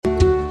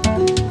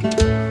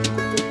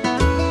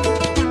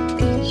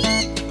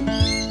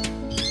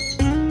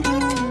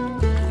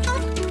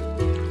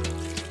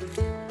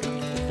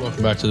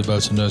back to the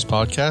Boats and Nose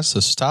podcast.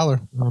 This is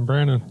Tyler. I'm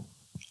Brandon.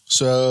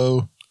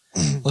 So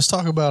let's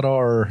talk about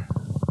our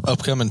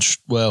upcoming,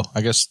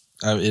 I guess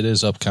it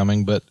is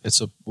upcoming, but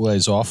it's a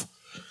ways off.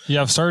 Yeah,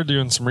 I've started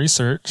doing some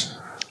research.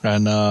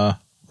 And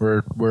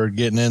we're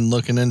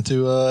looking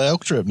into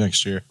elk trip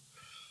next year.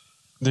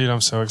 Dude,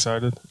 I'm so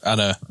excited. I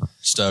know.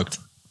 Stoked.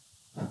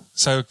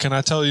 So can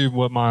I tell you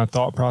what my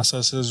thought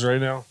process is right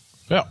now?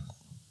 Yeah.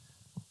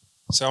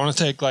 So I want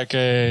to take like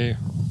a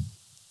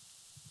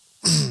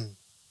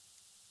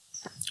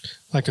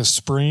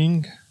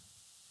spring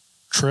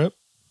trip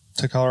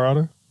to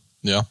Colorado.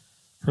 Yeah.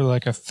 For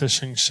like a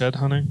fishing shed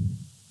hunting.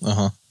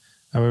 Uh-huh.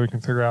 That way we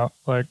can figure out,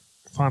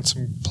 find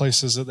some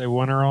places that they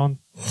winter on.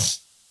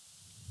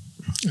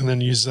 And then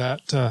use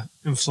that to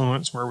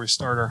influence where we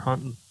start our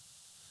hunting.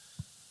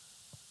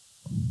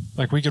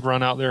 Like we could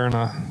run out there in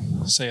a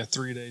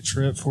 3-day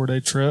trip, 4-day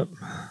trip.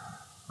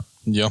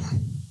 Yeah.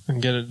 And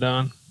get it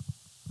done.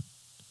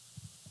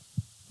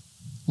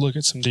 Look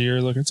at some deer,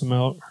 look at some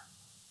elk.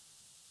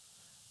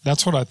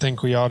 That's what I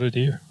think we ought to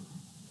do.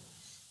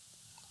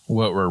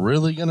 What we're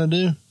really going to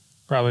do?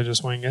 Probably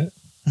just wing it.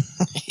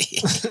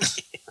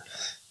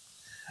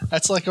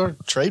 That's like our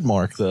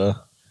trademark, though.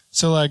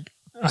 So, I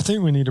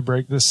think we need to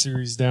break this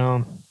series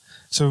down.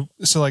 So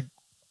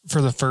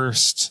for the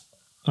first,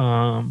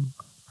 I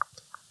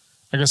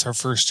guess our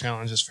first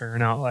challenge is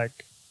figuring out,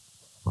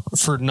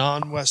 for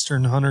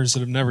non-Western hunters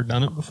that have never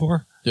done it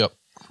before. Yep.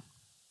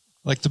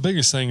 The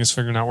biggest thing is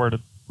figuring out where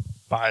to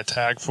buy a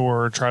tag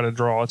for or try to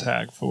draw a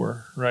tag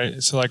for,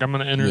 right? So, I'm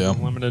going to enter the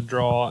limited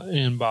draw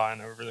and buy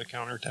an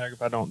over-the-counter tag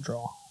if I don't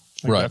draw.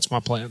 Right. That's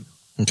my plan.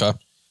 Okay.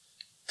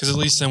 Because at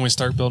least then we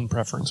start building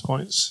preference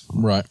points.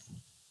 Right.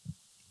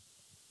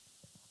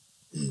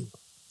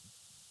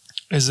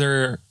 Is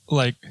there,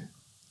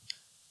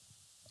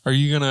 are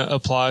you going to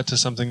apply to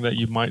something that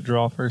you might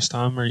draw first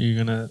time, or are you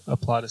going to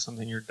apply to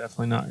something you're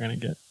definitely not going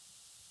to get?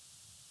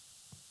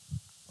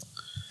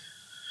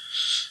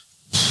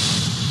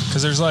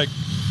 Because there's,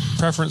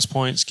 preference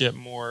points get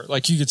more,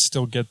 you could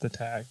still get the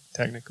tag,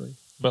 technically,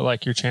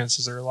 but, your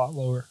chances are a lot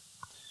lower.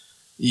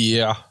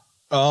 Yeah.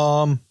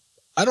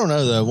 I don't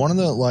know, though. One of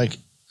the,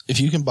 if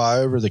you can buy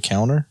over the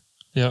counter,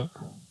 yeah,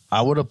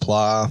 I would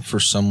apply for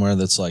somewhere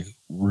that's,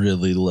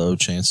 really low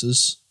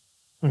chances.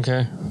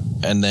 Okay.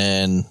 And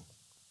then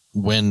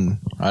when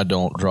I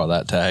don't draw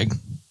that tag,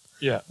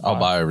 I'll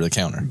buy over the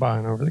counter.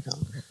 Buying over the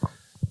counter.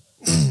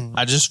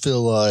 I just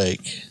feel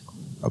like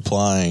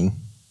applying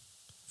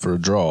for a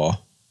draw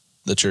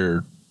that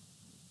you're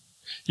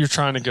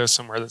trying to go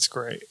somewhere that's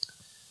great.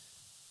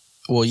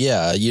 Well,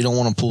 yeah, you don't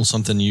want to pull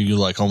something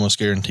you almost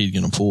guaranteed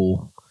going to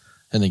pull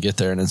and then get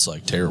there and it's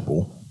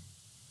terrible.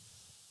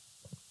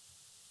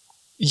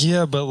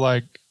 Yeah, but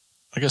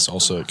I guess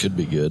also it could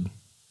be good.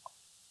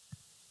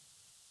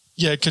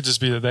 Yeah, it could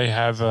just be that they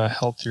have a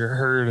healthier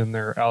herd and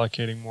they're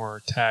allocating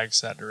more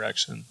tags that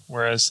direction.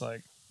 Whereas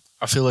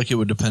I feel like it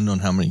would depend on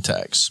how many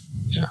tags.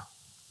 Yeah.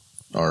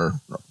 Are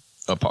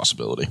a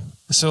possibility.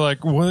 So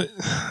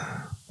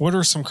what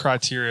are some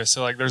criteria?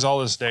 So there's all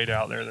this data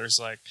out there. There's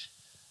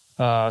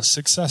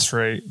success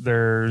rate.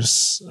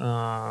 There's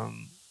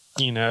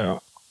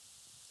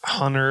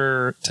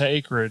hunter to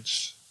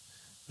acreage.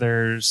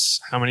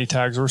 There's how many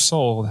tags were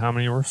sold, how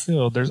many were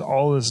filled. There's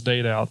all this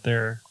data out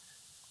there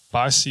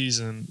by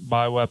season,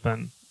 by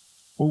weapon.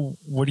 Well,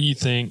 what do you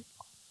think?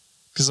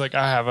 Because I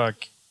have a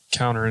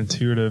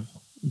counterintuitive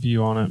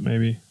view on it,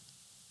 maybe.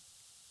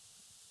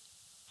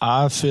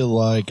 I feel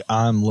like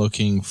I'm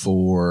looking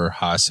for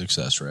high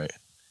success rate.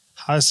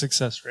 High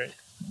success rate.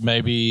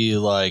 Maybe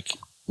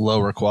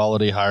lower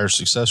quality, higher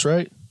success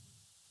rate.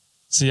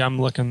 See,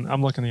 I'm looking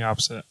the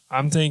opposite.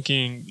 I'm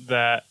thinking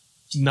that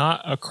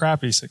not a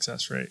crappy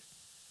success rate.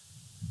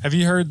 Have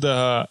you heard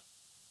the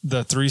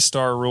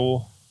 3-star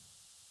rule?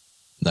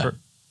 No.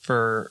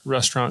 For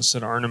restaurants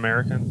that aren't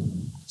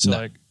American? So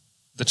no.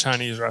 The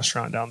Chinese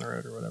restaurant down the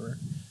road or whatever.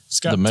 It's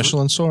got the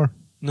Michelin store?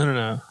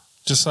 No.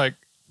 Just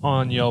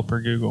on Yelp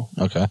or Google.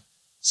 Okay.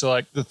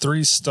 So the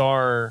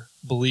 3-star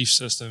belief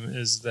system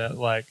is that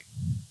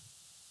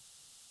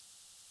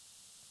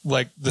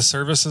the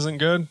service isn't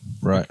good.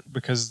 Right.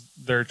 Because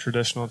they're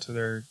traditional to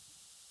their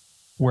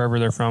wherever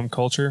they're from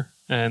culture.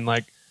 And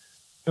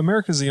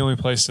America's the only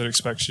place that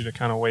expects you to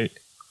kind of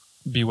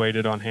be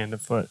weighted on hand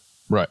and foot.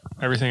 Right.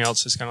 Everything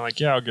else is kind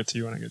of I'll get to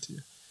you when I get to you.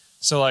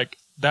 So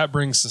that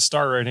brings the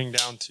star rating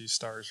down 2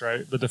 stars,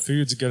 right? But the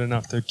food's good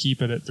enough to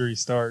keep it at 3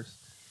 stars.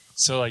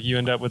 So you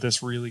end up with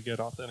this really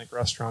good authentic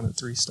restaurant at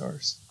 3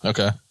 stars.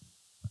 Okay.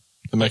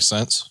 That makes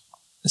sense.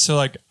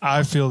 So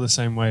I feel the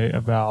same way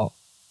about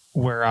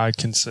where I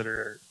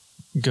consider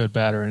good,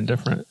 bad, or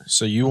indifferent.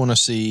 So you want to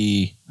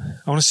see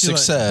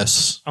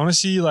success. I want to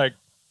see a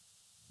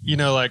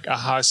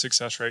high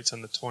success rate's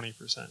in the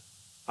 20%.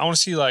 I want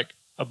to see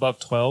above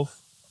 12.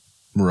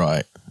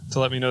 Right. To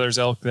let me know there's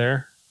elk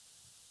there.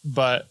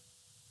 But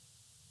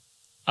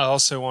I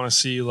also want to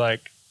see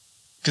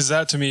because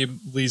that to me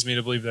leads me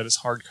to believe that it's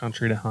hard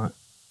country to hunt.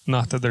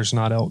 Not that there's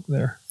not elk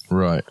there.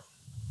 Right.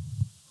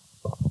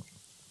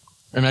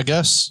 And I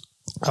guess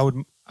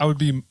I I would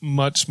be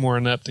much more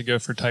inept to go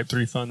for Type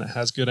 3 fun that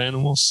has good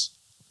animals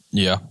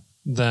Yeah.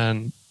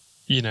 than,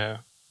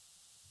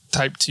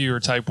 Type 2 or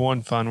Type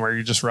 1 fun where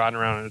you're just riding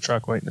around in a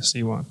truck waiting to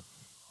see one.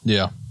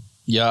 Yeah.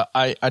 Yeah,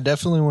 I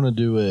definitely want to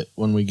do it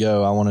when we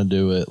go. I want to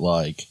do it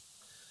like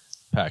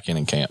pack in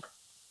and camp.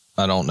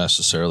 I don't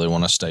necessarily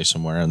want to stay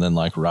somewhere and then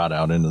like ride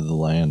out into the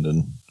land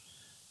and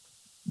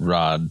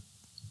ride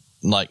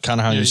like kind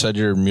of how you said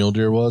your mule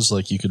deer was,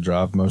 like you could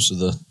drive most of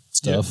the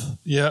stuff.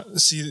 Yeah.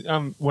 See,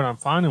 what I'm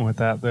finding with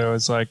that though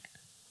is like,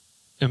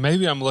 and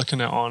maybe I'm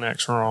looking at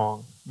Onyx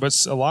wrong,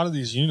 but a lot of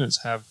these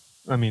units have,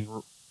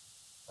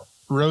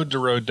 road to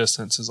road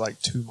distance is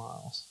like 2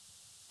 miles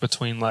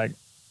between like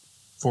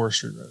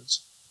forestry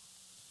roads.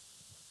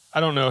 I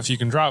don't know if you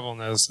can drive on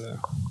those though.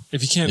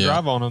 If you can't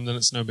drive on them, then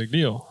it's no big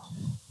deal.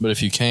 But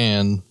if you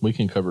can, we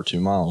can cover 2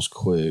 miles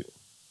quick.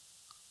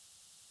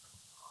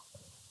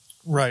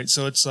 Right.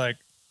 So it's like,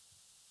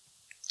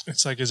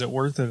 is it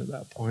worth it at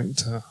that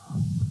point?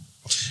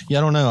 Yeah,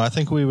 I don't know. I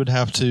think we would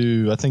have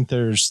to. I think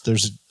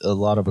there's a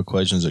lot of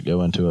equations that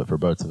go into it for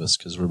both of us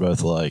because we're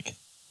both like,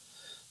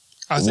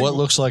 what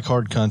looks like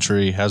hard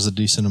country has a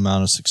decent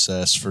amount of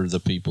success for the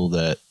people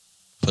that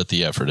put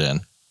the effort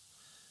in.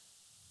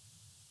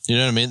 You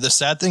know what I mean? The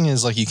sad thing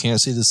is like you can't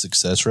see the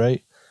success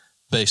rate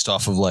based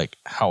off of like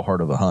how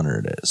hard of a hunter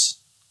it is.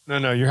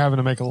 No, you're having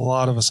to make a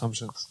lot of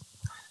assumptions.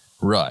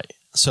 Right.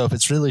 So if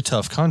it's really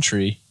tough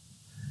country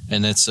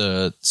and it's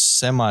a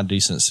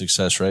semi-decent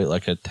success rate,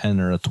 like a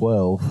 10 or a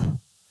 12,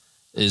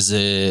 is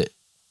it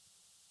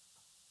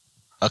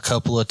a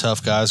couple of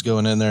tough guys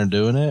going in there and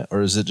doing it?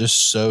 Or is it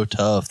just so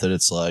tough that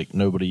it's like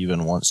nobody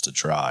even wants to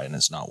try and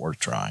it's not worth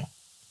trying?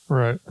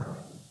 Right.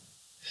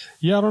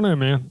 Yeah, I don't know,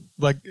 man.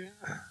 Like,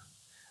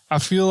 I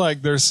feel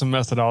like there's some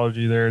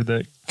methodology there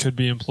that could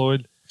be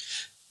employed,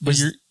 but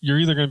you're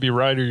either going to be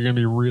right or you're going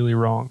to be really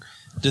wrong.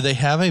 Do they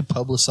have a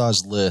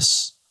publicized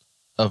list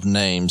of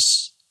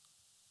names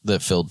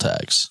that filled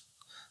tags?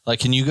 Like,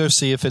 can you go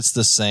see if it's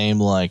the same,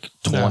 like,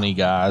 20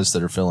 guys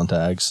that are filling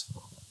tags?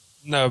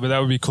 No, but that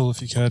would be cool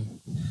if you could.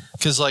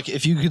 Because, like,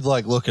 if you could,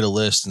 like, look at a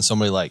list and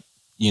somebody, like,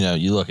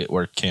 you look at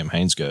where Cam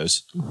Haines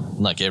goes,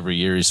 like, every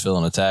year he's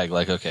filling a tag,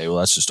 like, okay, well,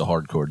 that's just a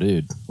hardcore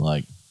dude.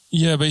 Like,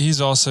 yeah, but he's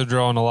also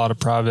drawing a lot of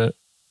private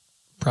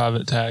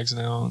tags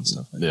now and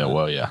stuff like that. Yeah,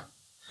 well, yeah.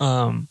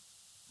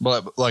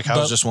 But, like, I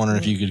was just wondering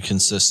if you could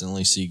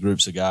consistently see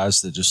groups of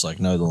guys that just, like,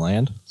 know the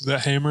land. Does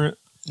that hammer it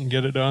and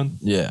get it done?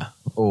 Yeah.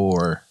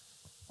 Or,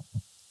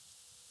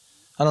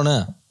 I don't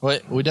know.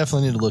 Wait, we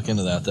definitely need to look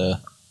into that, though.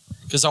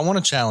 Because I want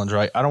to challenge,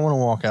 right? I don't want to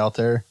walk out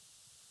there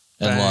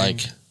and,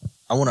 like,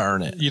 I want to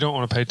earn it. You don't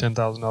want to pay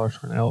 $10,000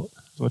 for an elk.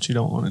 That's what you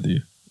don't want to do.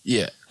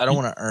 Yeah, I don't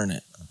want to earn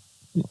it.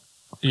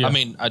 Yeah. I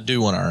mean, I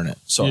do want to earn it.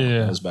 Sorry,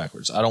 that was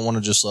backwards. I don't want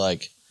to just,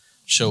 like,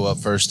 show up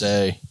first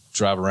day,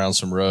 drive around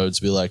some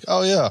roads, be like,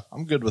 oh, yeah,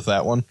 I'm good with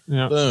that one.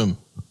 Yeah. Boom.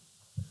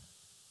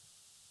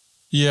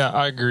 Yeah,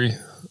 I agree.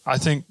 I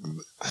think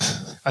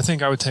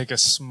I would take a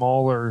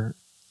smaller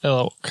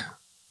elk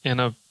in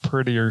a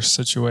prettier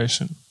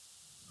situation.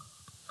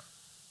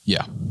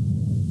 Yeah.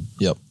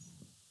 Yep.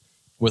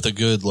 With a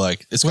good,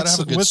 like, it's got to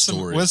have a good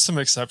story. With some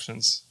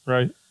exceptions,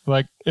 right?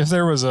 Like, if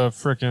there was a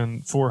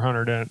freaking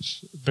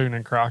 400-inch Boone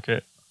and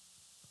Crockett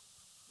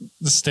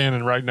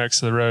standing right next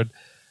to the road,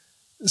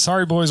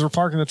 sorry, boys, we're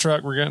parking the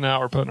truck, we're getting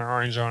out, we're putting our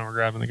orange on, and we're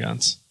grabbing the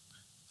guns.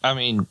 I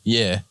mean,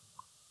 yeah.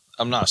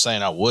 I'm not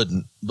saying I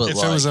wouldn't, but if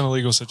it was an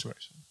illegal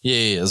situation.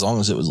 Yeah, as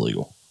long as it was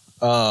legal.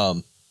 Yeah,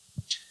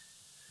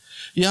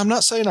 I'm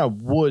not saying I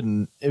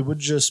wouldn't. It would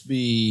just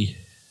be,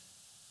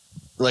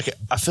 like,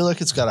 I feel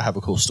like it's got to have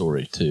a cool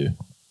story, too.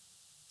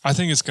 I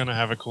think it's going to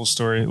have a cool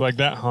story. Like,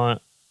 that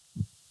hunt,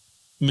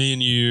 me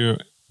and you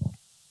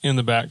in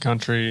the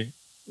backcountry,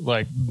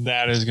 like,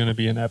 that is going to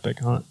be an epic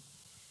hunt.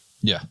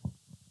 Yeah.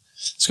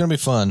 It's going to be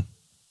fun.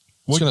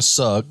 It's going to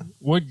suck.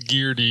 What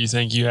gear do you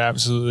think you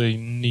absolutely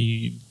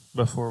need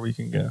before we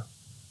can go?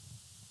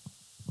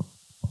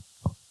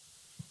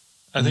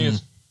 I think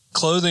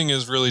clothing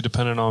is really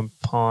dependent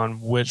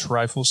upon which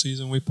rifle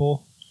season we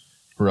pull.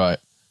 Right.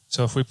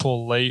 So if we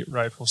pull late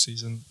rifle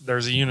season,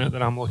 there's a unit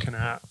that I'm looking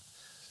at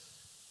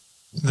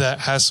that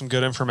has some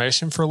good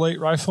information for late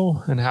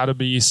rifle and how to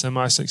be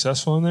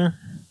semi-successful in there.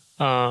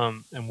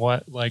 And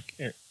what, like,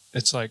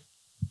 it's like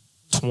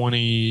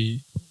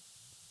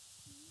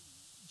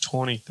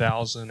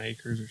 20,000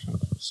 acres or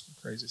something, some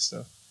crazy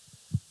stuff.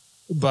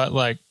 But,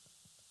 like,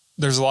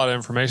 there's a lot of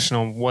information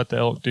on what the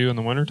elk do in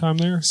the wintertime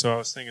there. So I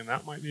was thinking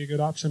that might be a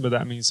good option, but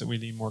that means that we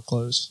need more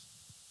clothes.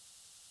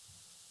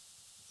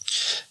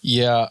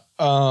 Yeah.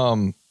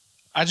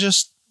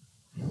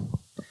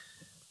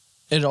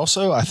 It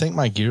also, I think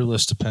my gear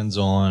list depends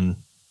on,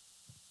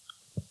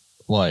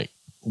 like,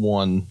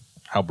 one,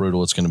 how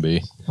brutal it's going to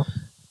be.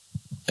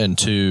 And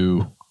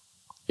two,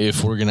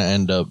 if we're going to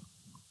end up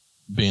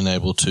being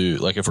able to,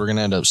 like, if we're going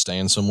to end up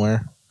staying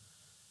somewhere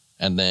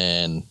and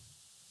then,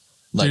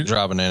 like,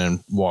 driving in and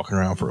walking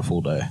around for a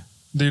full day.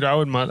 Dude,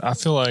 I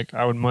feel like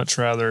I would much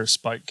rather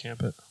spike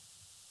camp it.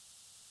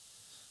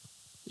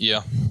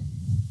 Yeah.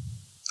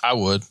 I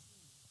would.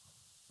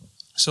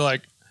 So,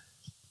 like,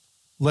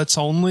 let's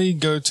only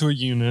go to a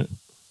unit.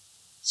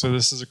 So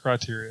this is a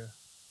criteria.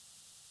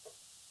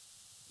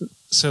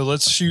 So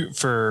let's shoot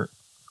for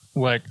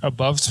like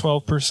above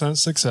 12%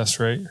 success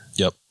rate.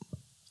 Yep.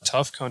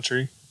 Tough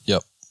country.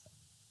 Yep.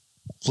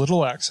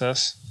 Little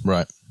access.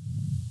 Right.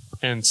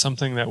 And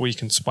something that we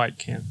can spike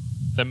can.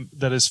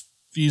 That is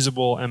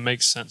feasible and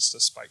makes sense to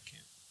spike can.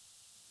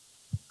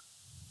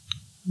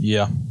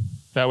 Yeah.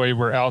 That way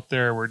we're out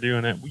there, we're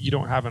doing it. You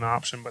don't have an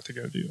option but to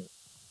go do it.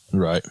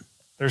 Right.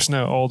 There's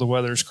no, the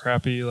weather's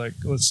crappy, like,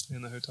 let's stay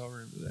in the hotel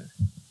room today.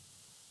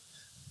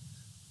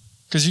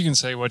 Because you can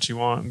say what you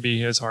want and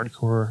be as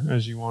hardcore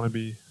as you want to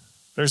be.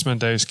 There's been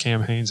days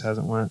Cam Hanes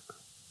hasn't went.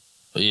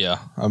 Yeah.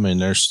 I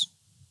mean, it's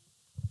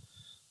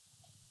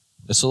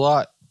a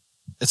lot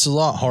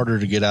harder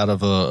to get out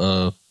of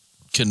a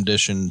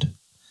conditioned,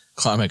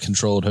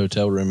 climate-controlled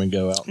hotel room and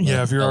go out.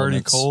 Yeah, if you're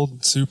already cold,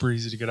 it's super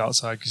easy to get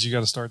outside because you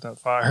got to start that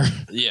fire.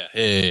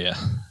 Yeah.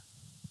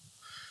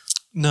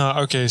 No,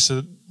 okay,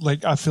 so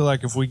like I feel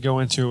like if we go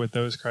into it with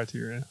those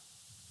criteria.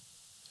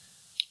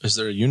 Is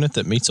there a unit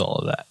that meets all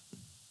of that?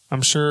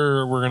 I'm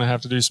sure we're going to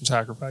have to do some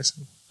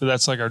sacrificing. But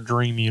that's like our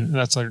dream unit.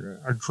 That's like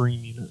our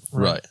dream unit.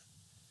 Right.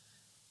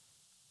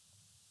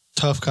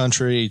 Tough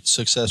country,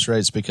 success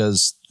rates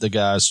because the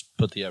guys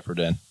put the effort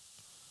in.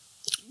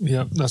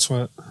 Yep, that's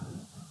what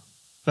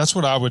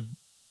I would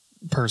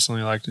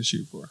personally like to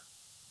shoot for.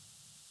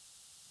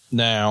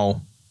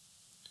 Now,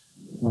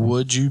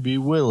 would you be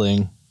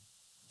willing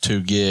to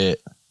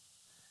get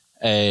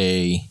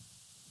a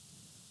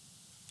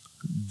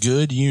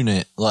good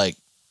unit? Like,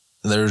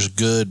 there's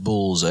good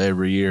bulls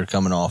every year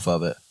coming off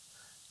of it,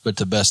 but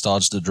the best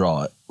odds to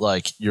draw it.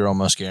 Like, you're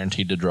almost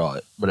guaranteed to draw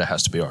it, but it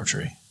has to be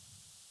archery.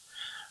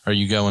 Are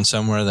you going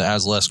somewhere that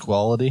has less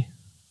quality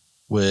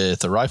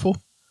with a rifle?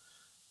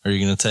 Or are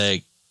you going to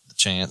take the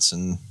chance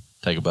and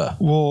take a bow?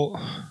 Well,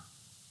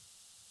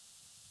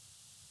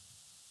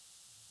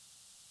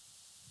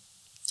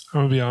 I'm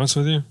going to be honest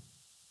with you.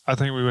 I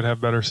think we would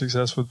have better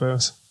success with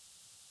bows.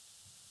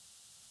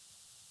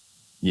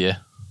 Yeah.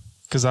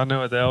 Because I know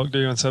what the elk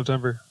do in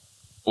September.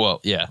 Well,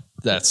 yeah.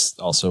 That's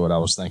also what I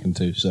was thinking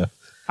too. So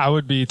I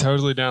would be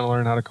totally down to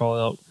learn how to call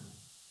elk.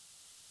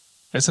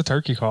 It's a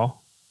turkey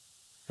call.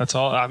 That's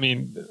all. I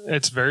mean,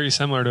 it's very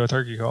similar to a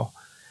turkey call.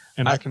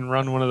 And I can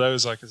run one of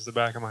those like it's the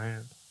back of my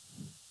hand.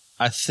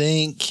 I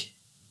think,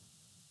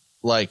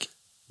 like,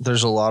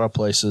 there's a lot of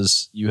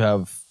places you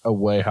have a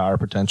way higher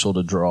potential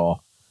to draw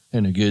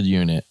in a good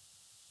unit.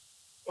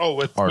 Oh,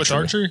 with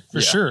archery?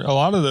 For sure. A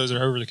lot of those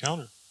are over the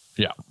counter.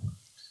 Yeah.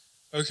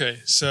 Okay,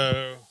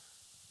 so...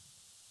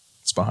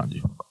 It's behind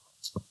you.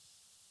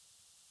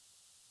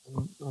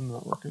 I'm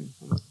not looking.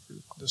 I'm looking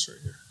for this right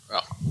here.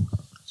 Oh.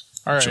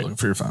 All right. You're looking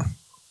for your phone.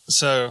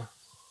 So...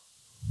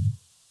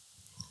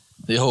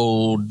 The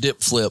whole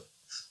dip flip.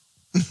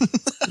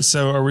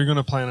 So are we going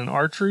to plan an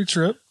archery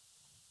trip?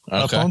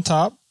 Okay. Up on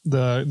top,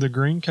 the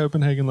green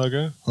Copenhagen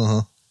logo.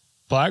 Uh-huh.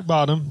 Black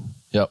bottom.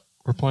 Yep.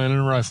 We're planning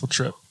a rifle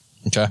trip.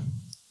 Okay.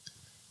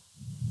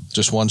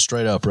 Just one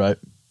straight up, right?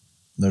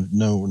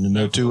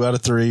 No 2 out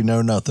of 3,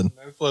 no nothing.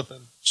 No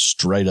flipping.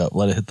 Straight up.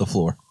 Let it hit the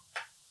floor.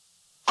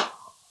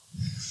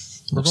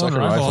 Looks like a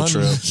rifle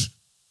trip.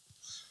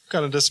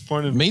 Kind of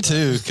disappointed. Me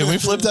too. Can we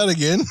flip that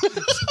again?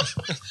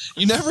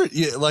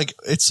 Like,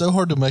 it's so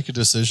hard to make a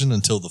decision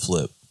until the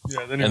flip.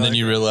 Yeah, then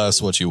you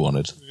realize what you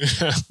wanted.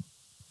 Yeah.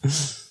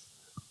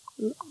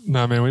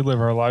 Nah, man, we live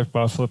our life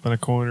by flipping a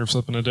coin or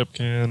flipping a dip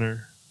can.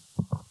 Or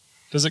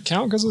does it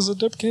count because it's a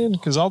dip can?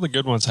 Because all the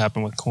good ones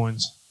happen with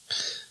coins.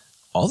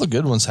 All the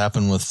good ones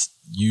happen with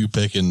you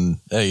picking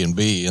A and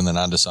B, and then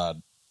I decide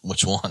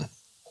which one.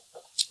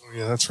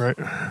 Yeah, that's right.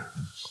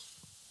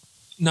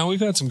 No, we've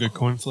had some good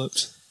coin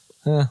flips.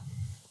 Yeah.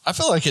 I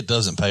feel like it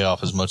doesn't pay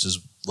off as much as,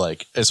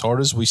 like, as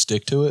hard as we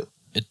stick to it,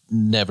 it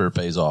never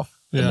pays off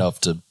enough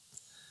to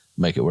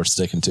make it worth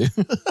sticking to.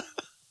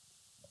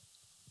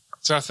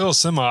 So I feel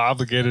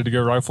semi-obligated to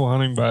go rifle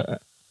hunting,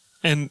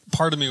 and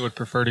part of me would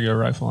prefer to go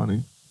rifle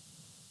hunting.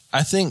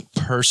 I think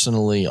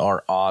personally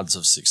our odds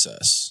of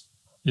success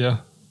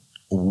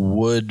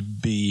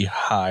would be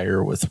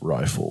higher with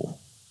rifle.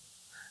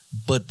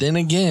 But then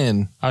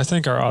again, I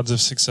think our odds of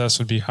success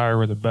would be higher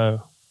with a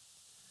bow.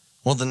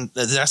 Well, then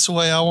that's the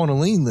way I want to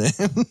lean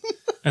then.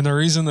 And the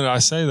reason that I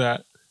say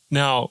that,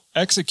 now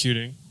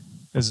executing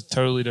is a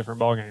totally different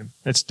ballgame.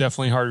 It's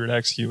definitely harder to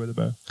execute with a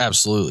bow.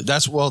 Absolutely.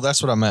 That's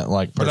what I meant,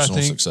 like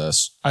personal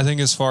success. I think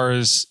as far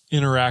as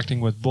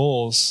interacting with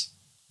bulls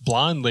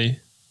blindly,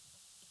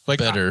 like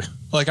better.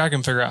 I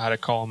can figure out how to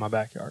call in my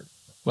backyard.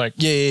 Like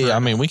yeah. I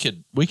mean, we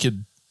could.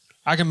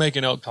 I can make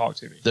an elk talk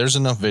to me. There's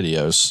enough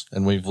videos,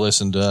 and we've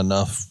listened to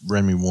enough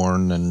Remy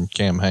Warren and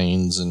Cam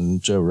Hanes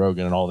and Joe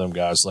Rogan and all them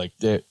guys. Like,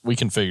 we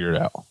can figure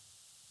it out.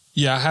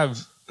 Yeah, I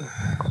have.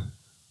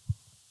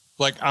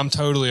 Like, I'm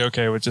totally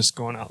okay with just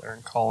going out there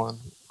and calling.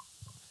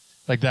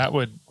 Like, that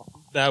would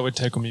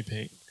tickle me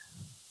pink.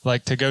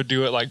 Like, to go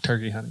do it like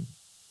turkey hunting.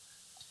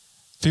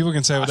 People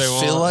can say what they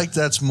want. I feel like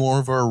that's more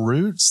of our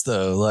roots,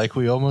 though. Like,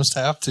 we almost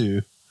have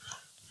to.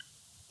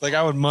 Like,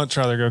 I would much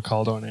rather go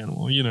call to an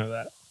animal. You know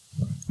that.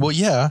 Well,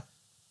 yeah.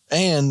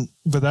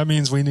 But that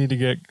means we need to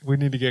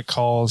get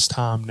calls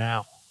time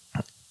now.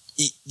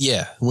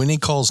 Yeah, we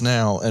need calls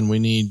now, and we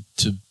need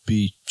to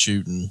be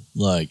shooting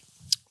like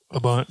a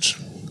bunch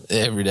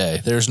every day.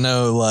 There's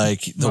no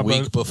like the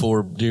week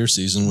before deer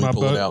season we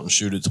pull it out and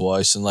shoot it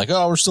twice, and like,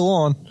 oh, we're still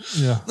on.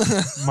 Yeah,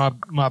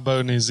 my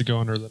bow needs to go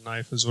under the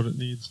knife. Is what it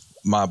needs.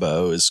 My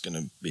bow is going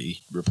to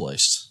be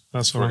replaced.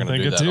 That's what I'm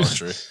thinking too.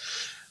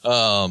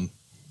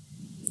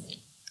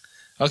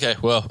 Okay,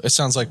 well, it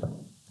sounds like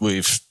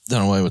we've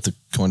done away with the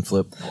coin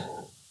flip.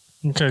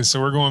 Okay, so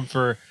we're going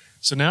for.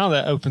 So now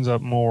that opens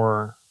up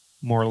more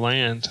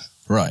land.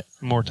 Right.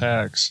 More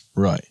tags.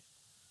 Right.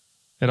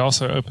 It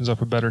also opens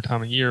up a better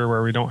time of year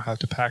where we don't have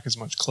to pack as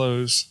much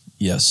clothes.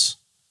 Yes.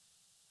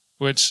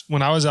 Which,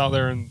 when I was out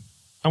there,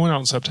 I went out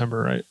in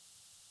September, right?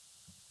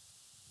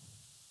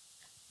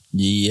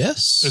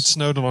 Yes. It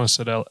snowed on us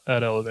at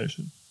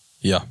elevation.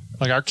 Yeah.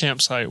 Like our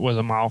campsite was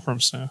a mile from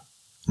snow.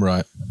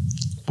 Right.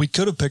 We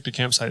could have picked a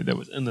campsite that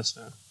was in the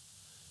snow.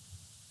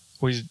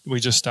 We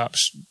just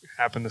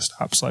happened to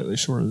stop slightly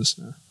short of the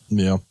snow.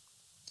 Yeah.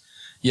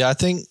 Yeah, I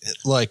think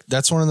like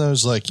that's one of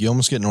those like you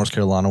almost get North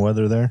Carolina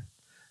weather there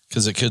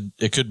because it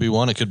could be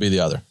one, it could be the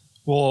other.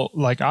 Well,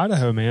 like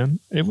Idaho, man,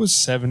 it was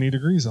 70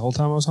 degrees the whole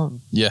time I was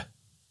hunting. Yeah.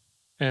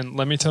 And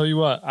let me tell you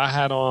what, I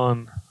had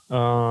on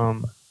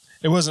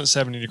it wasn't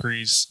 70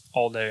 degrees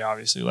all day,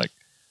 obviously.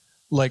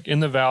 Like in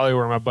the valley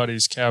where my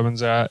buddy's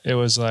cabin's at, it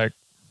was like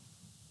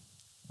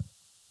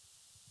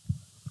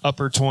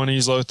upper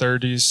 20s, low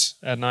 30s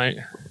at night.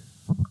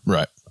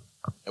 Right.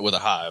 With a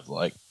high of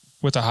like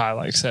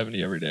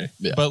 70 every day.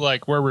 Yeah. But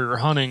like where we were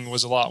hunting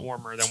was a lot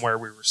warmer than where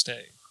we were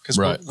staying. Because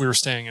we were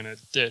staying in a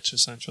ditch,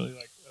 essentially,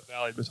 like a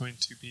valley between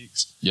two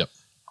peaks. Yep.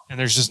 And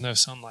there's just no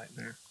sunlight in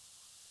there.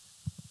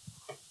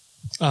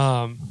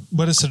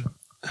 But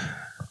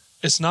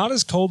it's not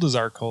as cold as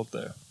our cold,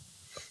 though.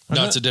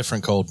 No, it's a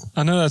different cold.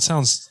 I know that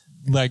sounds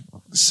like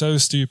so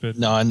stupid.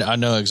 No, I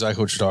know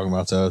exactly what you're talking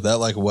about, though. That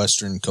like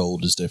Western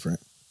cold is different.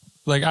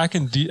 Like I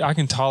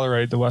can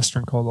tolerate the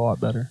Western cold a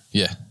lot better.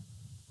 Yeah.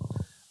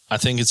 I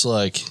think it's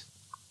like,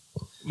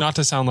 not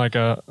to sound like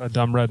a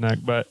dumb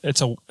redneck, but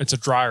it's a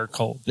drier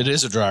cold. It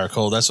is a drier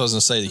cold. That's what I was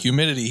gonna say. The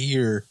humidity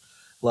here,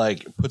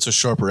 like, puts a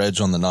sharper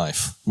edge on the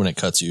knife when it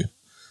cuts you.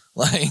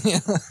 Like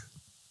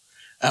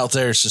out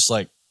there, it's just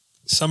like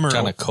summer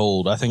kind of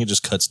cold. I think it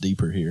just cuts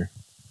deeper here.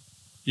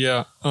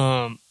 Yeah.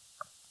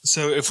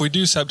 So if we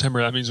do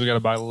September, that means we got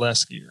to buy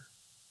less gear.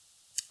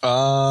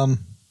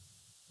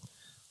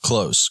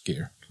 Clothes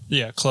gear.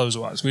 Yeah, clothes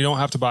wise. We don't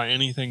have to buy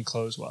anything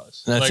clothes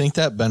wise. And I think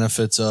that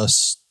benefits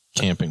us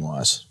camping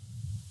wise.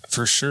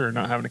 For sure,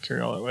 not having to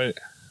carry all that weight.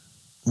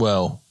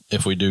 Well,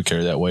 if we do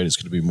carry that weight, it's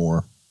going to be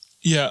more.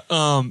 Yeah.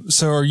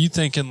 So are you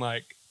thinking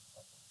like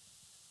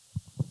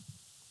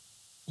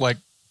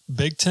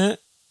big tent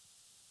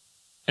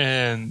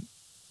and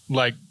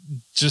like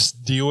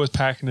just deal with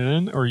packing it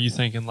in, or are you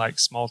thinking like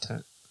small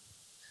tent?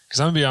 Because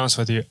I'm going to be honest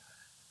with you,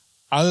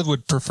 I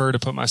would prefer to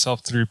put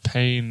myself through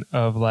pain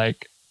of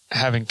like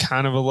having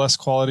kind of a less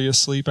quality of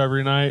sleep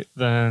every night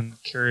than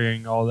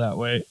carrying all that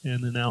weight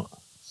in and out.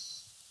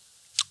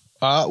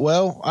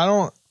 Well,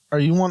 are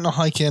you wanting to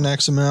hike in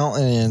X amount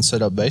and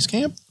set up base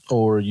camp,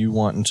 or are you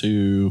wanting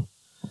to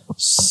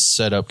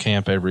set up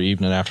camp every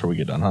evening after we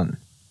get done hunting?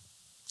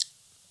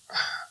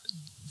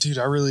 Dude,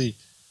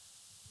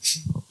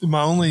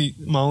 my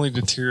only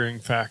deterring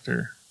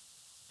factor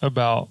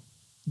about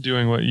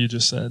doing what you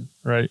just said,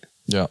 right?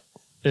 Yeah.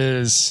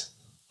 Is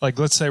like,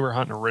 let's say we're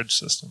hunting a ridge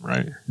system,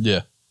 right?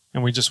 Yeah.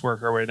 And we just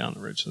work our way down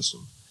the ridge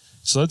system.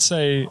 So let's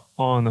say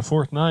on the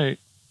fourth night,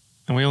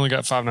 and we only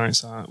got 5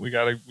 nights to hunt, we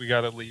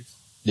gotta leave.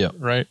 Yeah.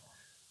 Right?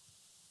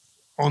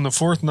 On the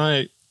fourth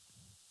night,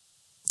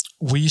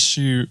 we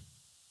shoot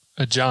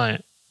a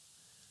giant,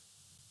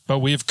 but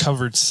we've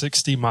covered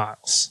 60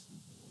 miles.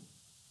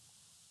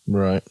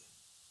 Right.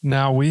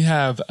 Now we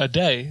have a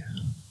day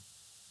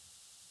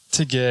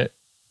to get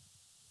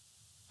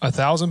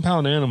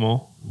 1,000-pound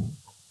animal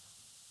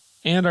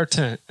and our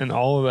tent and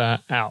all of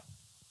that out.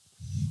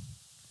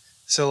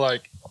 So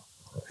like,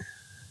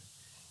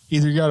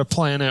 either you got to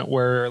plan it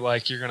where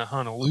like you're going to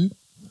hunt a loop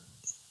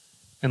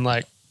and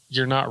like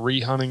you're not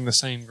re-hunting the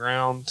same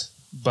ground,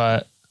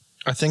 but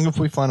I think if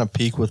we find a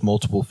peak with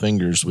multiple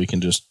fingers, we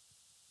can just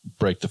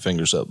break the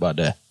fingers up by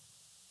day.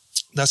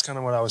 That's kind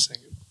of what I was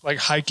thinking. Like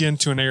hike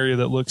into an area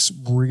that looks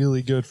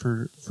really good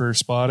for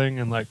spotting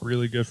and like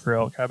really good for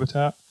elk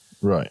habitat.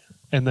 Right.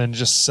 And then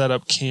just set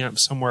up camp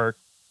somewhere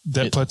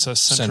that puts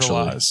us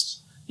centralized.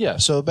 Yeah.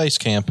 So a base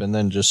camp and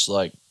then just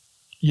like.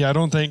 Yeah. I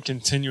don't think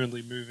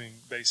continually moving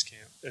base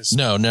camp is.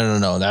 No.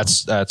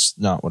 That's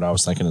not what I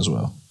was thinking as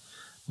well.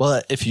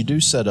 But if you do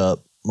set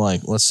up,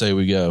 like, let's say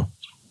we go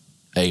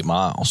 8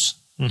 miles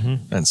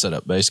and set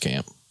up base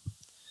camp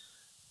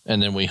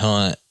and then we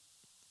hunt,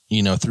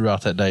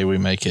 throughout that day, we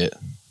make it,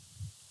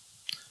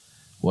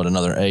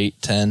 another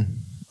 8, 10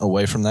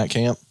 away from that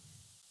camp?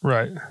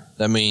 Right.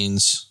 That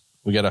means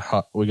we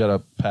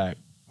gotta pack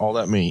all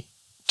that meat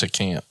to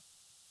camp,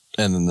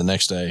 and then the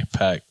next day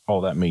pack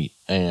all that meat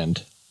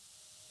and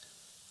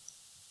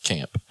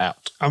camp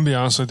out. I'll be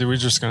honest with you, we're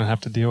just going to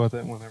have to deal with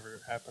it whenever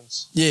it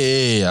happens.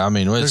 Yeah. I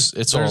mean,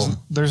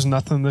 there's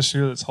nothing this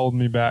year that's holding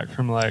me back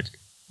from like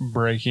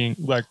breaking.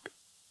 Like,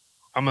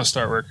 I'm going to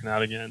start working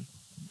out again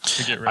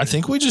to get ready. I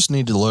think we just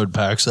need to load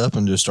packs up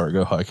and just start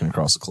go hiking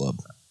across the club.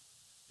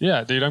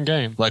 Yeah, dude, I'm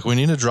game. Like, we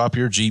need to drop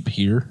your Jeep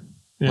here,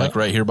 like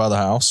right here by the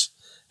house,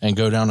 and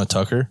go down to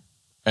Tucker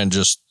and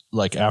just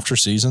like after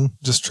season,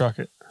 just truck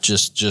it.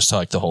 Just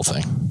like the whole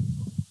thing.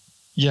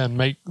 Yeah,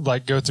 and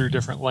go through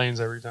different lanes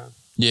every time.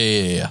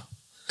 Yeah.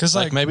 Because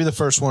like maybe the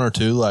first one or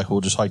two, like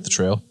we'll just hike the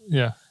trail.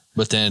 Yeah.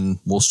 But then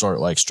we'll start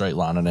like straight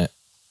lining it.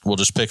 We'll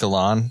just pick a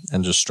line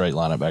and just straight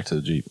line it back to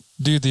the Jeep.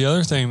 Dude, the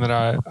other thing that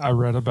I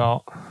read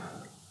about,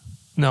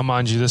 now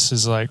mind you, this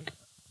is like,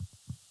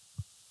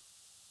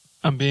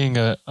 I'm being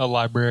a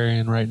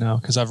librarian right now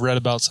because I've read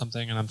about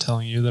something and I'm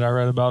telling you that I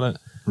read about it.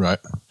 Right.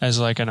 As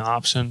like an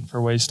option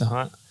for ways to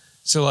hunt.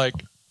 So like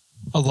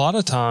a lot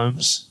of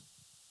times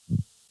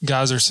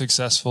guys are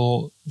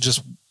successful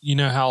just, you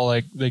know how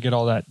like they get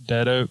all that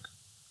dead oak,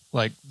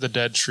 like the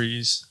dead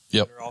trees.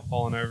 Yep. They're all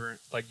falling over,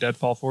 like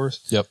deadfall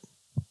forest. Yep.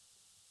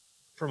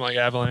 From like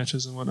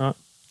avalanches and whatnot.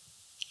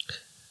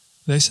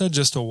 They said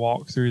just to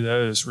walk through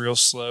those real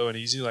slow and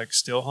easy, like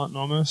still hunting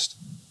almost.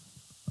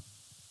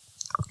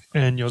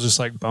 And you'll just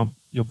like bump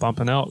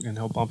an elk and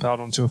he'll bump out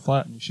onto a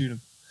flat and you shoot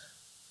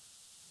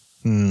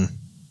him.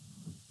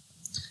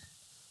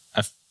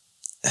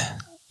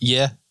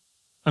 Yeah.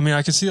 I mean,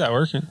 I could see that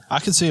working. I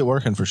could see it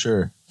working for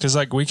sure. Because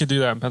like we could do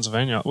that in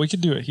Pennsylvania. We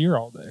could do it here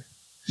all day.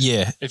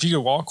 Yeah. If you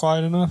could walk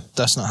quiet enough.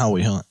 That's not how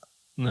we hunt.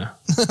 No.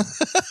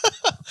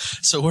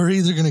 So we're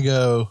either going to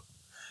go,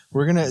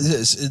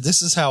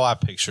 this is how I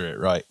picture it,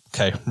 right?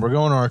 Okay. We're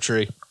going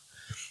archery.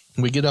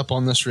 We get up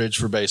on this ridge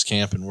for base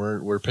camp and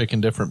we're picking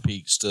different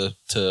peaks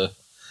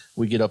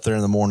we get up there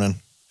in the morning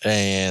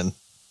and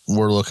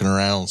we're looking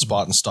around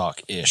spot and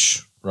stock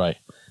ish, right?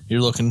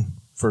 You're looking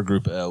for a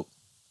group of elk.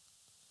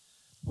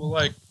 Well,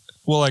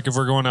 like if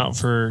we're going out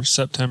for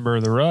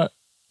September the rut,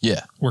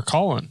 yeah, we're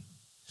calling.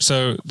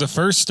 So the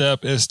first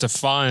step is to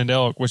find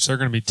elk, which they're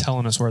going to be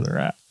telling us where they're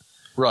at.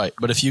 Right.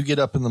 But if you get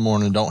up in the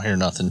morning and don't hear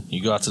nothing,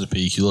 you go out to the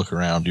peak, you look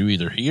around, you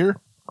either hear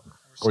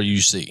or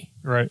you see.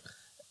 Right.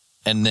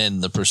 And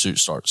then the pursuit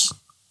starts.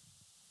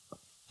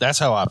 That's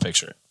how I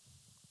picture it.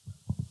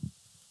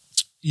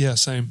 Yeah,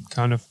 same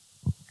kind of.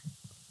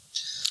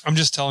 I'm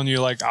just telling you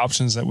like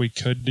options that we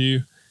could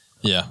do.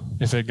 Yeah.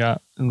 If it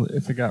got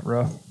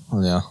rough.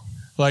 Yeah.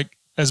 Like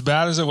as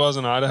bad as it was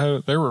in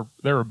Idaho, there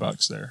were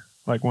bucks there,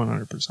 like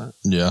 100%.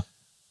 Yeah.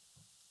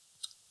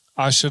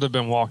 I should have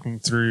been walking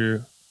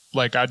through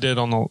like I did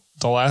on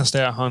the last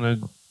day I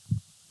hunted.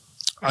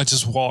 I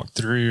just walked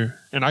through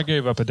and I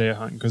gave up a day of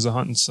hunting because the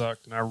hunting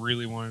sucked and I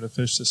really wanted to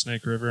fish the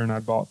Snake River and I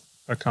bought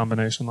a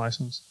combination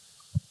license.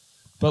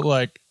 But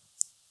like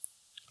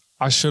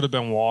I should have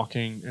been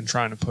walking and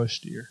trying to push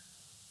deer.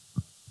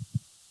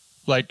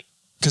 Like,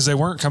 because they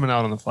weren't coming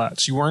out on the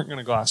flats. You weren't going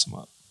to glass them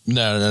up.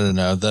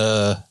 No.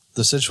 The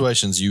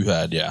situations you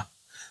had, yeah.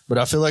 But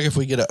I feel like if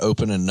we get an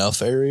open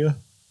enough area,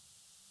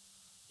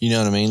 you know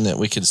what I mean, that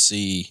we could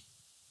see,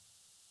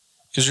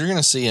 because you're going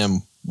to see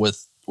them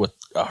with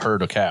a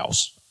herd of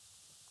cows.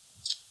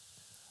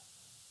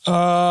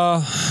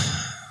 I'm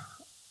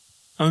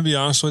going to be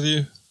honest with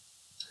you.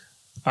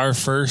 Our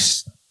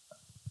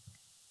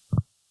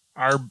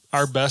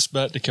best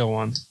bet to kill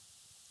one,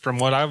 from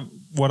what I've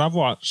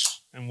watched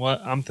and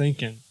what I'm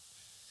thinking,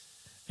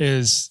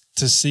 is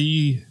to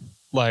see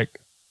like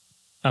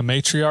a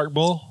matriarch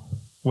bull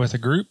with a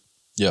group.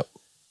 Yep.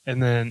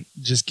 And then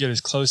just get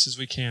as close as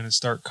we can and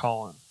start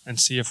calling and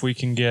see if we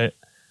can get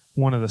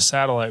one of the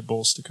satellite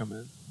bulls to come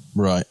in.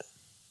 Right.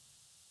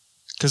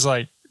 Because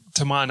like,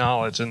 to my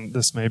knowledge, and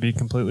this may be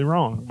completely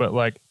wrong, but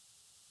like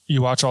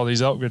you watch all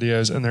these elk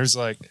videos and there's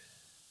like,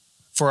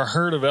 for a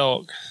herd of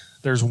elk,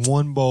 there's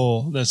one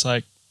bull that's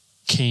like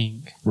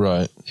king.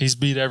 Right. He's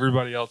beat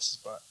everybody else's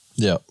butt.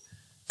 Yep.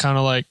 Kind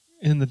of like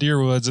in the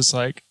deer woods, it's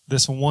like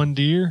this one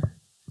deer,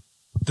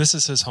 this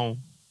is his home.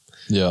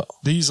 Yeah.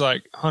 These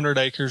like 100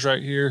 acres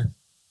right here,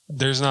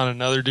 there's not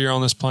another deer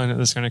on this planet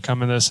that's going to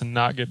come in this and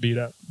not get beat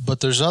up.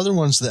 But there's other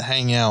ones that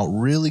hang out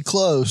really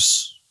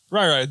close.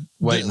 Right.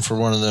 Waiting for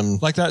one of them.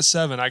 Like that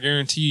 7, I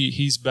guarantee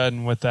he's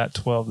bedding with that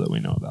 12 that we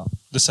know about.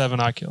 The 7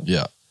 I killed.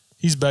 Yeah.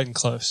 He's bedding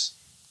close.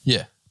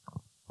 Yeah.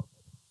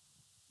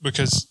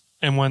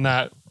 And when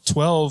that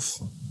 12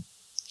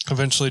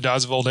 eventually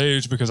dies of old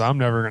age, because I'm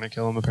never going to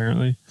kill him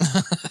apparently.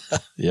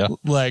 Yeah.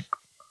 Like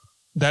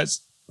that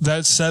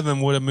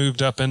 7 would have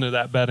moved up into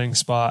that bedding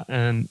spot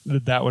and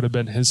that would have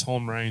been his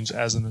home range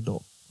as an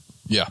adult.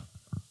 Yeah.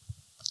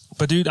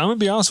 But dude, I'm going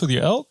to be honest with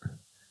you, elk,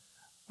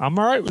 I'm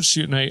all right with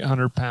shooting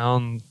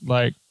 800-pound,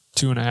 like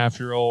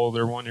 2.5-year-old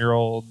or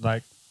 1-year-old.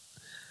 Like,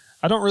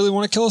 I don't really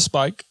want to kill a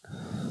spike.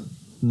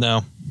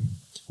 No.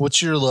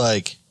 What's your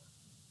like?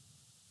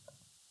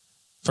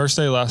 First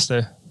day, last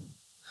day.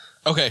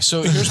 Okay,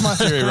 so here's my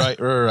theory,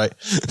 right.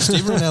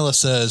 Steve Rinella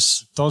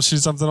says, don't shoot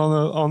something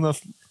on the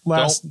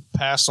last. Don't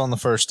pass on the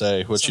first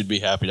day, which you'd be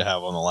happy to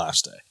have on the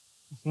last day.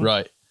 Mm-hmm.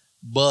 Right.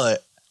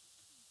 But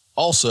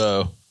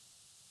also,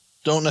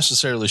 don't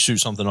necessarily shoot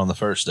something on the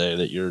first day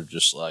that you're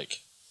just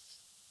like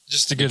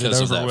just to get it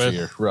over with.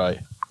 Fear. Right.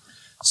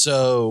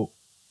 So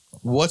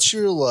what's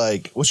your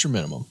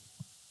minimum?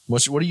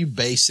 What are you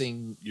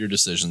basing your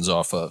decisions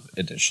off of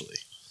initially?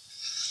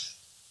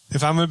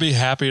 If I'm going to be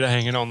happy to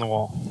hang it on the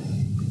wall.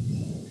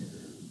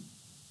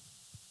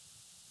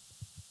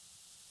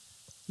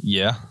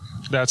 Yeah.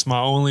 That's my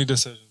only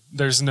decision.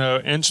 There's no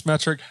inch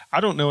metric. I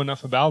don't know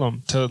enough about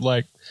them to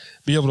like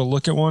be able to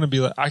look at one and be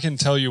like, I can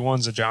tell you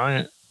one's a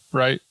giant,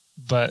 right?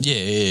 But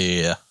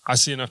yeah. I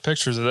see enough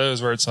pictures of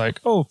those where it's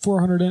like,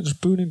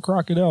 400-inch Boone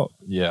crocodile.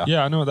 Yeah.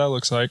 Yeah, I know what that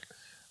looks like.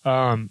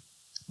 But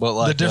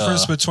like the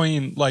difference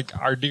between like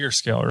our deer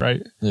scale,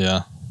 right?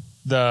 Yeah.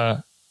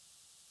 The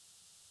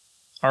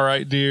all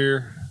right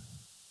deer,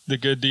 the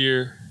good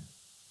deer,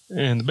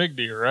 and the big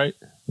deer, right?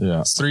 Yeah.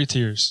 It's 3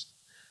 tiers.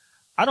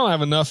 I don't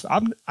have enough.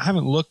 I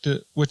haven't looked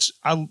at when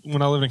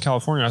I lived in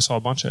California, I saw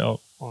a bunch of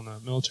elk on a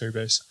military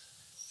base.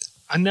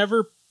 I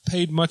never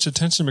paid much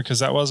attention because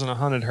that wasn't a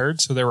hunted herd,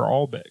 so they were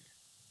all big.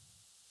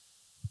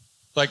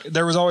 Like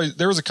there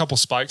was a couple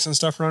spikes and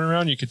stuff running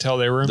around. You could tell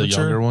they were immature.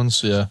 The younger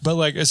ones, yeah. But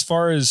like as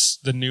far as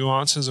the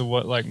nuances of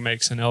what like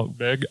makes an elk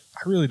big,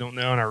 I really don't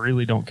know, and I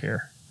really don't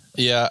care.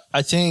 Yeah,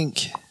 I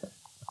think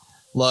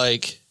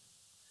like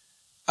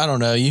I don't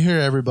know. You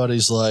hear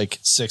everybody's like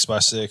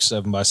 6x6,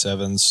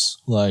 7x7s,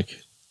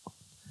 like.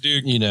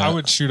 Dude, you know, I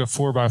would shoot a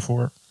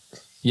 4x4.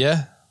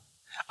 Yeah.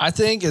 I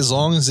think as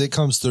long as it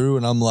comes through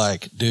and I'm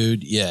like,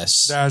 dude,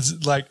 yes.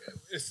 That's like,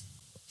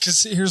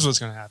 because here's what's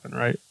going to happen,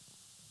 right?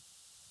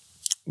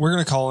 We're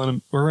going to call in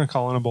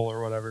a bull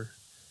or whatever.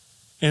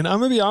 And I'm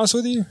going to be honest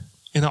with you,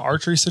 in an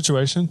archery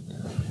situation,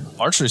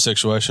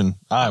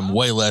 I'm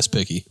way less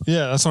picky.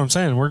 Yeah, that's what I'm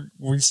saying.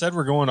 We said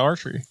we're going to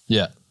archery.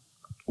 Yeah.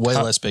 Way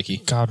less picky.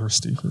 God, we're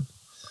stupid.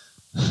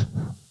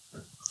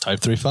 Type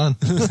 3 fun.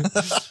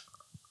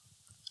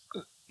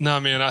 No,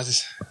 man, I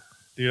think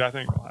we'll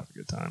have a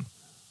good time.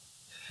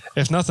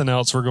 If nothing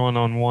else, we're going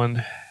on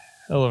one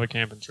hell of a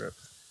camping trip.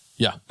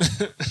 Yeah.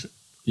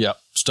 Yeah.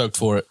 Stoked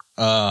for it.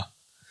 Gonna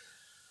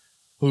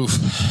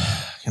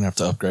have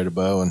to upgrade a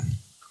bow and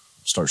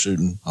start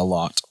shooting a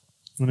lot.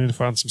 We need to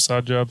find some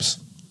side jobs.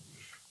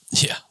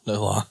 Yeah,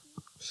 no lie.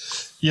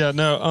 Yeah,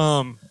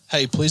 no,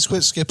 hey, please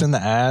quit skipping the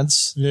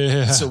ads.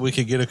 Yeah. So we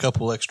could get a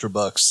couple extra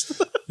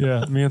bucks.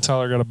 Yeah, me and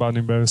Tyler got to buy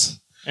new bows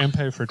and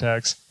pay for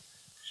tags.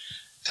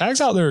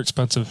 Tags out there are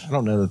expensive. I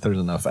don't know that there's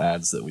enough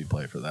ads that we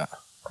play for that.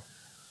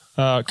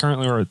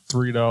 Currently, we're at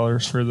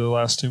 $3 for the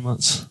last 2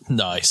 months.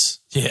 Nice.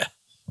 Yeah.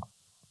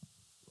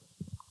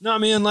 No, I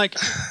mean, like,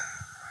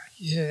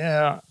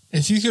 yeah.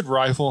 If you could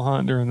rifle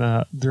hunt during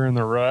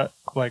the rut,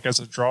 like as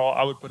a draw,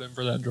 I would put in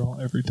for that draw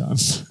every time.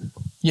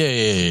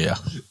 Yeah.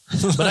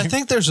 But I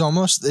think it's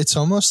almost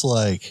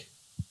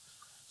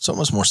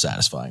more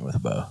satisfying with a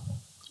bow.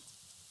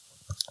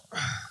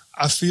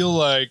 I feel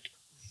like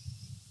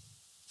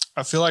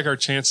our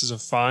chances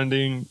of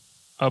finding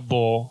a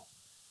bull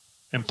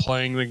and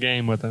playing the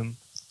game with him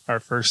our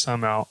first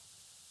time out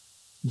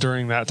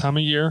during that time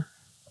of year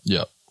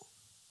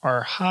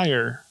are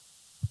higher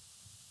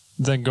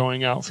than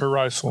going out for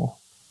rifle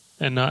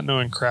and not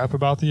knowing crap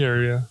about the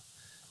area,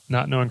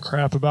 not knowing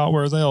crap about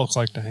where the elk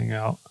like to hang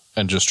out.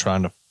 And just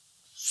trying to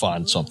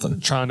find something.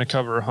 Trying to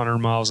cover 100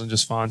 miles and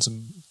just find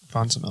some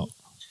elk.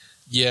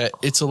 Yeah,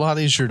 it's a lot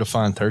easier to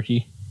find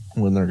turkey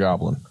when they're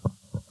gobbling.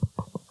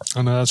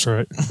 I know, that's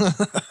right.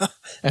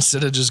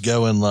 Instead of just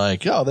going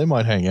like, oh, they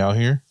might hang out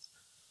here.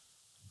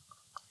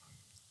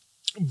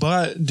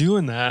 But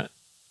doing that,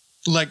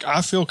 like,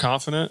 I feel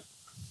confident.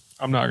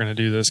 I'm not going to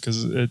do this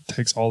because it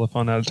takes all the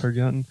fun out of turkey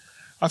hunting.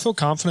 I feel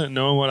confident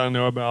knowing what I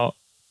know about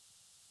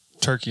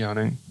turkey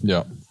hunting.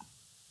 Yeah.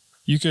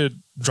 You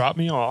could drop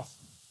me off,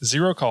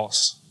 0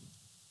 costs,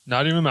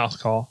 not even mouth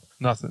call,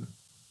 nothing,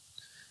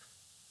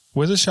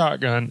 with a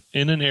shotgun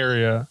in an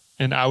area,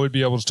 and I would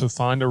be able to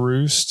find a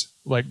roost.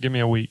 Like, give me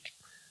a week.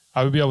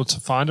 I would be able to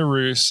find a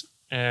roost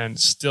and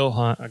still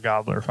hunt a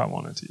gobbler if I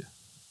wanted to.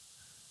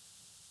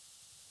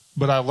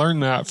 But I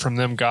learned that from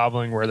them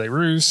gobbling where they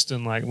roost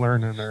and like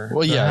learning their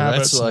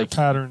habits, that's like their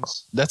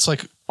patterns. That's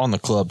like on the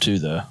club too,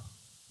 though.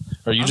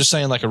 Or are you just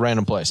saying like a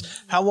random place?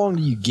 How long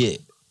do you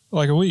get?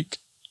 Like a week.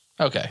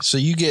 Okay, so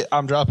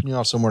I'm dropping you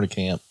off somewhere to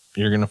camp.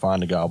 You're going to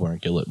find a gobbler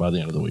and kill it by the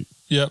end of the week.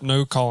 Yep,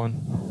 no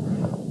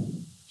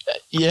calling.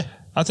 Yeah.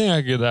 I think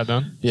I could get that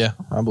done. Yeah,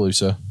 I believe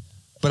so.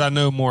 But I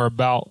know more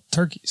about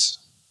turkeys,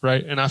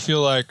 right? And I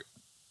feel like,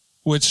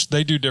 which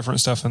they do different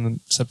stuff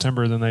in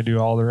September than they do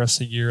all the rest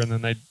of the year, and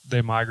then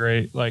they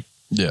migrate. Like,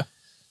 yeah,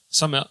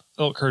 some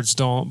elk herds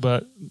don't,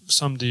 but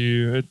some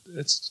do.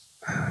 It's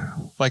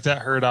like that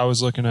herd I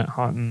was looking at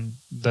hunting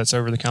that's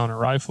over the counter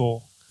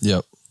rifle.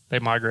 Yep, they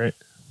migrate.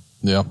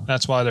 Yeah,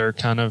 that's why they're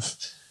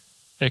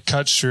it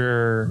cuts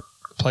your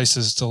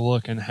places to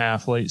look in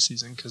half late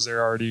season because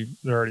they're already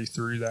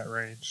through that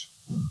range.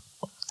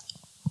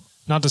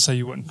 Not to say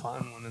you wouldn't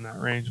find one in that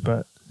range,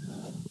 but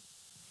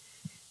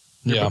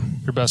your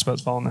best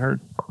bet's following the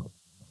herd.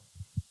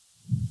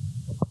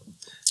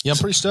 Yeah, I'm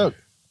pretty stoked.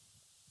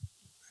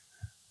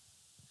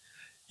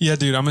 Yeah,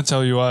 dude, I'm gonna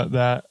tell you what,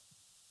 that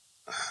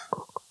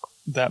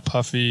that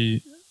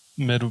puffy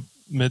mid. I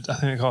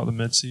think they call it the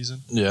mid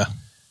season. Yeah.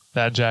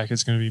 That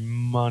jacket's going to be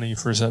money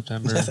for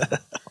September.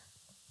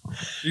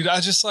 Dude,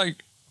 I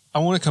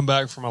want to come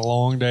back from a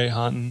long day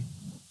hunting,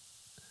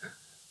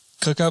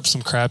 cook up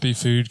some crappy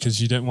food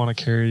because you didn't want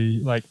to carry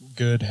like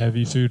good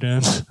heavy food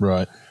in.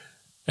 Right.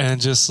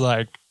 And just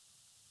like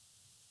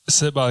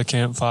sit by the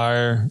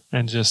campfire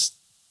and just,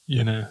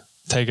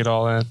 take it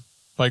all in.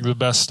 Like the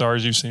best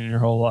stars you've seen in your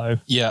whole life.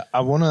 Yeah.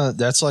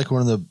 That's like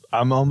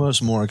I'm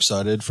almost more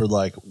excited for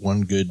like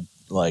one good,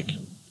 like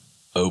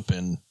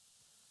open,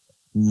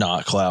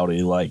 not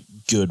cloudy, like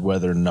good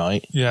weather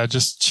night. Yeah.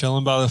 Just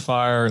chilling by the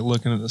fire,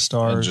 looking at the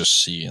stars. And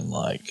just seeing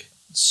like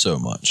so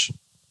much.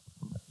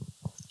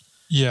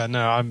 Yeah.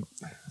 No,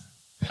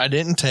 I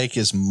didn't take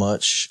as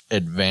much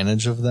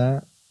advantage of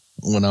that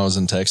when I was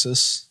in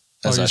Texas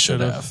as I should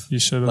have. You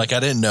should have. Like, I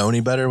didn't know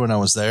any better when I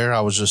was there.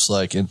 I was just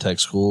like in tech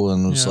school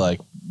and it was like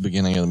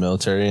beginning of the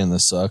military and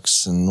this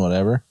sucks and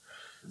whatever.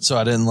 So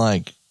I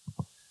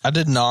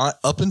did not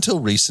up until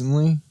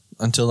recently,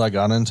 until I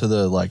got into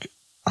the like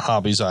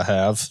hobbies I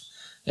have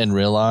and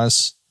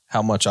realize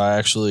how much I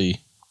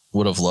actually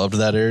would have loved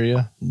that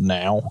area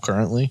now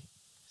currently.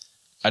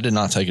 I did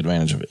not take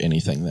advantage of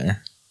anything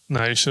there.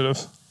 No, you should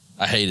have.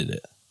 I hated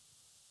it.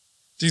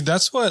 Dude,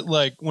 that's what,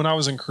 like, when I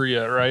was in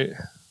Korea, right?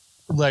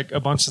 Like, a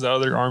bunch of the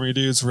other Army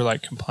dudes were,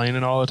 like,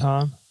 complaining all the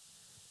time.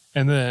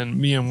 And then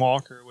me and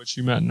Walker, which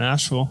you met in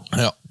Nashville.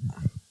 Yeah.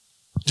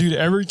 Dude,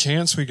 every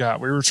chance we got,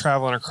 we were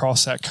traveling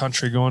across that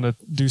country going to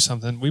do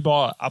something. I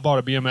bought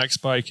a BMX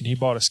bike and he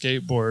bought a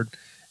skateboard.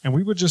 And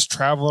we would just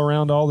travel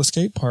around all the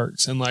skate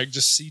parks and, like,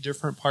 just see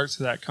different parts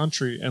of that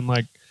country. And,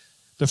 like,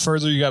 the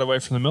further you got away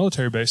from the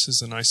military bases,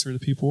 the nicer the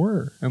people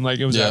were. And, like,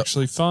 it was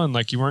actually fun.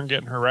 Like, you weren't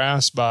getting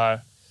harassed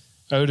by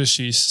Otis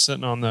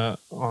sitting on the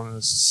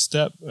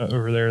step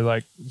over there,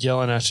 like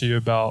yelling at you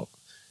about,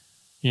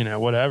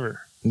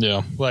 whatever.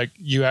 Yeah. Like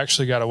you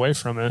actually got away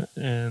from it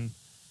and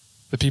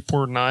the people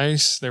were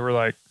nice. They were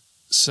like,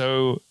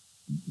 so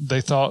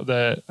they thought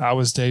that I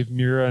was Dave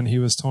Mura and he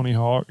was Tony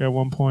Hawk at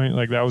one point.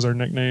 Like that was our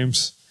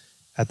nicknames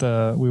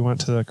we went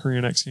to the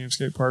Korean X Games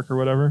skate park or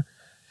whatever.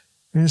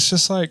 And it's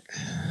just like,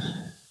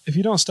 if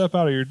you don't step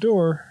out of your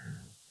door,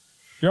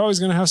 you're always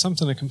going to have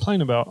something to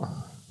complain about.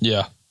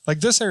 Yeah. Like,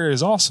 this area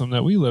is awesome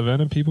that we live in,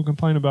 and people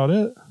complain about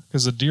it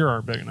because the deer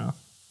aren't big enough.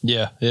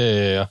 Yeah.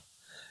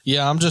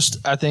 Yeah,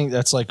 I think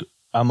that's like,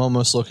 I'm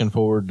almost looking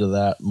forward to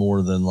that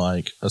more than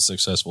like a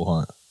successful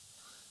hunt.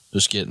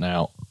 Just getting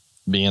out,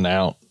 being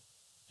out,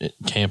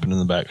 camping in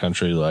the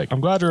backcountry. Like, I'm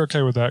glad you're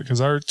okay with that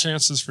because our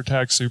chances for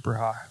tag's super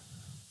high.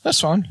 That's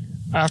fine.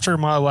 After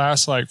my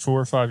last like 4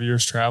 or 5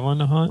 years traveling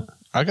to hunt,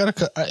 I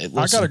got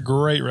a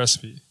great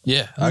recipe.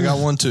 Yeah, I got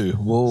one too.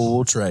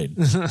 We'll trade.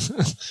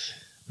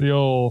 The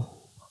old...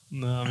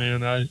 No,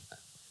 man,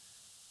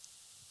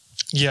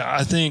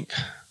 I think,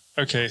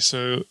 okay,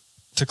 so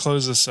to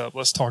close this up,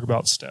 let's talk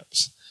about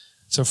steps.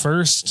 So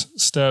first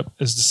step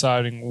is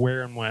deciding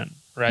where and when,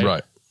 right?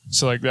 Right.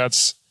 So like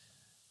that's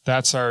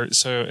so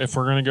if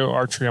we're going to go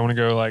archery, I want to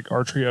go like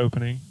archery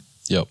opening.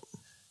 Yep.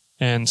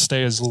 And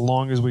stay as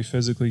long as we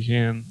physically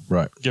can.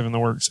 Right. Given the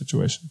work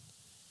situation.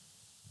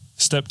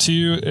 Step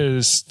 2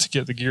 is to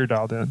get the gear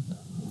dialed in.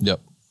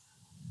 Yep.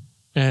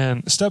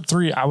 And step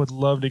 3, I would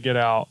love to get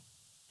out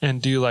and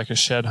do like a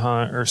shed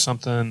hunt or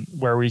something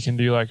where we can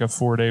do like a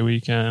 4-day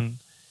weekend.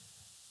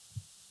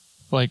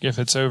 Like if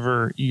it's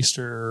over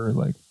Easter or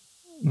like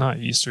not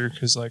Easter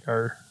because like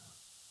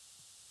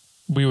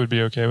we would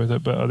be okay with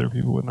it, but other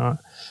people would not.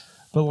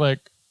 But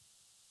like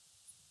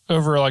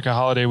over like a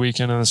holiday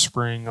weekend in the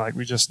spring, like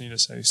we just need to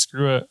say,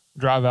 screw it,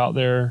 drive out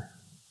there.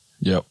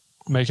 Yep.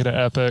 Make it an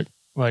epic,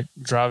 like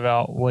drive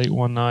out late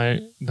one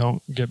night.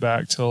 Don't get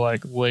back till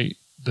like late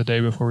the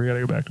day before we got to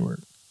go back to work.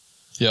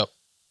 Yep.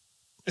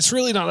 It's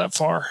really not that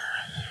far.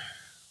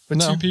 But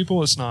No. 2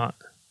 people, it's not.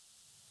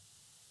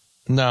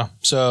 No.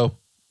 So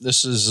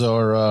this is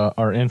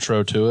our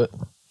intro to it.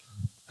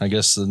 I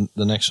guess the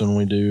next one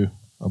we do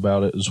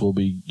about it is we'll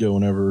be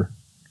going over.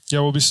 Yeah,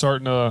 we'll be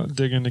starting to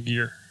dig into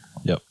gear.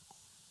 Yep.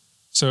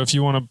 So if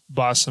you want to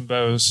buy some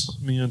bows,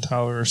 me and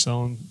Tyler are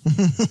selling.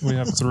 We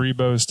have 3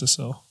 bows to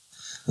sell.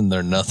 And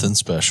they're nothing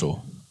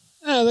special.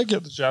 Yeah, they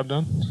get the job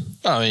done.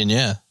 I mean,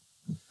 yeah.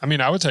 I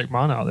mean, I would take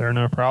mine out there,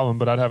 no problem,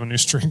 but I'd have a new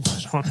string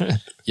put on it.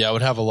 Yeah, I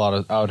would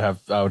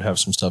have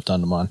some stuff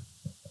done to mine.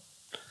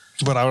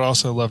 But I would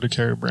also love to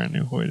carry a brand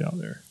new Hoyt out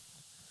there.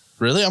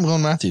 Really? I'm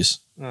going Matthews.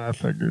 I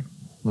figured.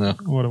 Yeah.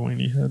 What a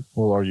weenie head.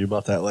 We'll argue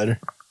about that later.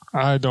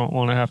 I don't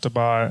want to have to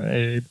buy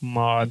a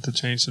mod to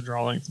change the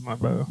draw length of my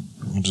bow.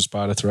 We'll just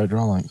buy it at the right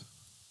draw length.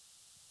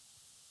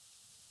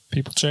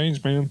 People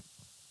change, man.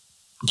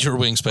 Your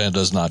wingspan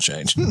does not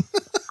change.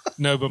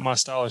 No, but my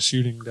style of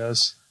shooting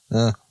does.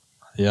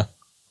 Yeah.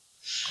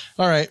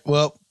 All right.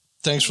 Well,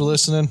 thanks for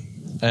listening.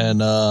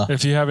 And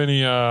if you have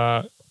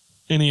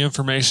any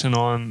information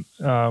on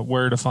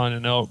where to find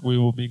an elk, we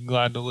will be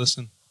glad to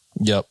listen.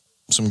 Yep.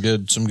 Some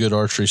good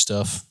archery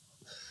stuff.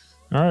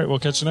 All right. We'll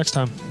catch you next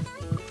time.